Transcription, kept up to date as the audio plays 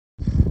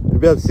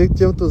Ребят, всех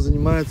тем, кто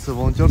занимается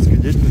волонтерской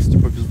деятельностью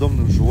по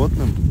бездомным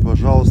животным,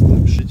 пожалуйста,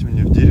 напишите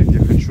мне в директ.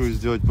 Я хочу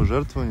сделать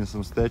пожертвование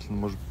самостоятельно,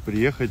 может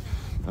приехать,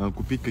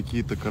 купить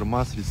какие-то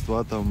корма,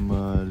 средства,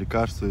 там,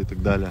 лекарства и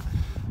так далее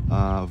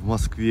в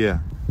Москве.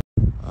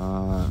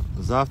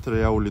 Завтра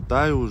я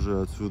улетаю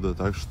уже отсюда,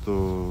 так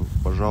что,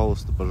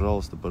 пожалуйста,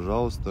 пожалуйста,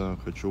 пожалуйста,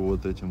 хочу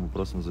вот этим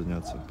вопросом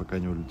заняться, пока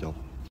не улетел.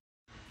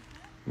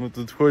 Мы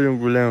тут ходим,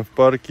 гуляем в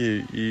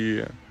парке,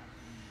 и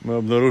мы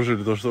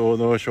обнаружили то, что у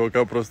одного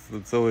чувака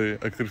просто целый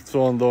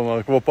аттракцион дома,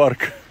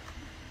 аквапарк.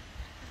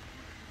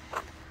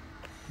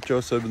 Ничего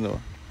особенного.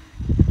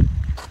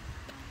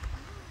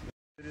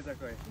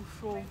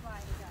 Ушел.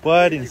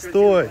 Парень,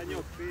 стой!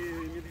 Ты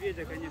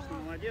медведя, конечно,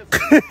 молодец.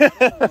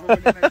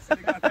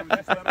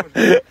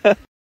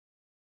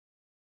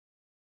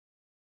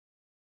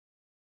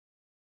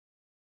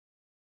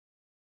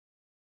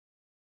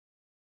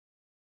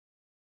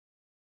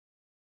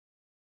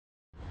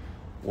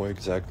 What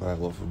exactly I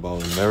love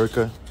about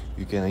America,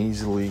 you can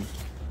easily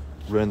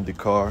rent the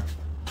car,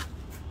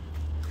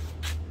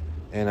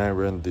 and I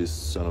rent this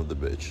son of the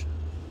bitch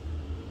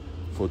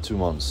for 2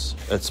 months.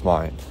 It's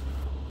mine.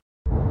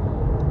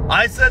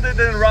 I said it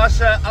in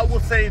Russia, I will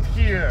say it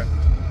here.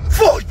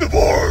 Fuck the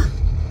war!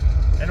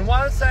 And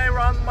once I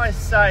run my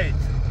site,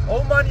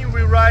 all money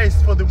we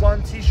raise for the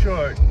one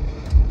t-shirt,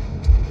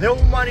 the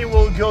whole money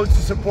will go to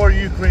support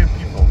Ukraine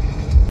people.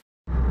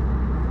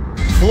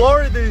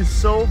 Florida is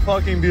so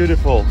fucking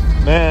beautiful,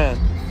 man.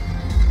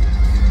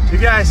 You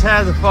guys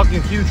have the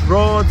fucking huge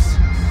roads,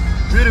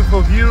 beautiful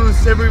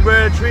views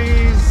everywhere,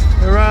 trees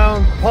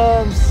around,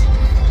 palms.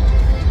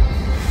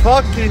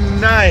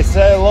 Fucking nice,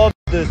 I love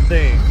this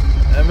thing.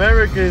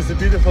 America is a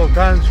beautiful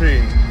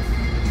country,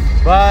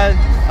 but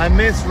I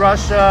miss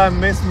Russia, I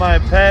miss my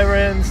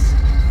parents,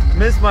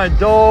 miss my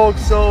dog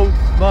so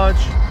much.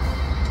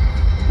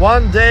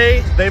 One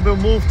day they will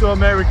move to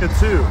America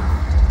too.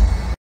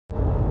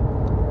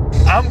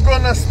 I'm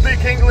gonna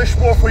speak English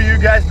more for you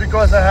guys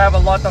because I have a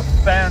lot of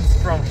fans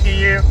from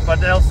here,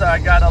 but also I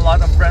got a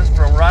lot of friends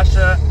from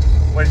Russia,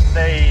 which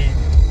they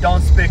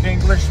don't speak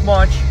English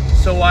much,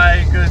 so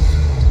I could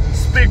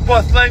speak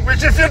both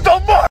languages if you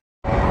don't mind.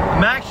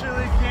 I'm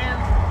actually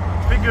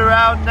can't figure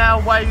out now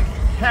why you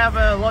have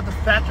a lot of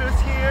tattoos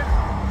here,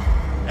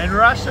 and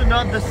Russia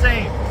not the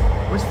same.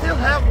 We still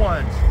have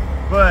ones,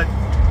 but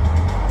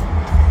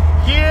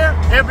here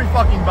every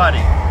fucking body.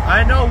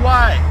 I know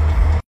why.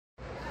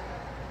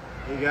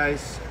 Hey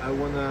guys, I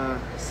wanna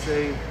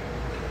say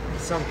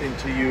something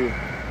to you.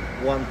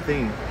 One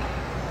thing.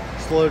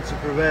 Slaughter to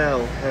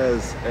Prevail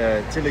has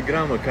a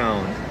Telegram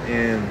account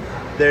and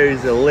there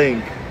is a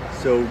link,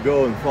 so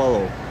go and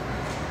follow.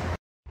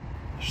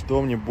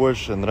 Что мне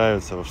больше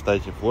нравится в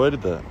штате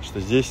Флорида, что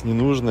здесь не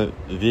нужно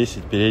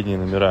весить передние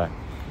номера.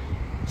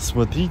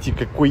 Смотрите,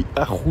 какой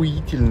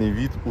охуительный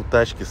вид у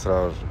тачки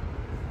сразу же,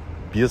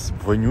 без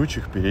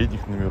вонючих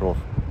передних номеров.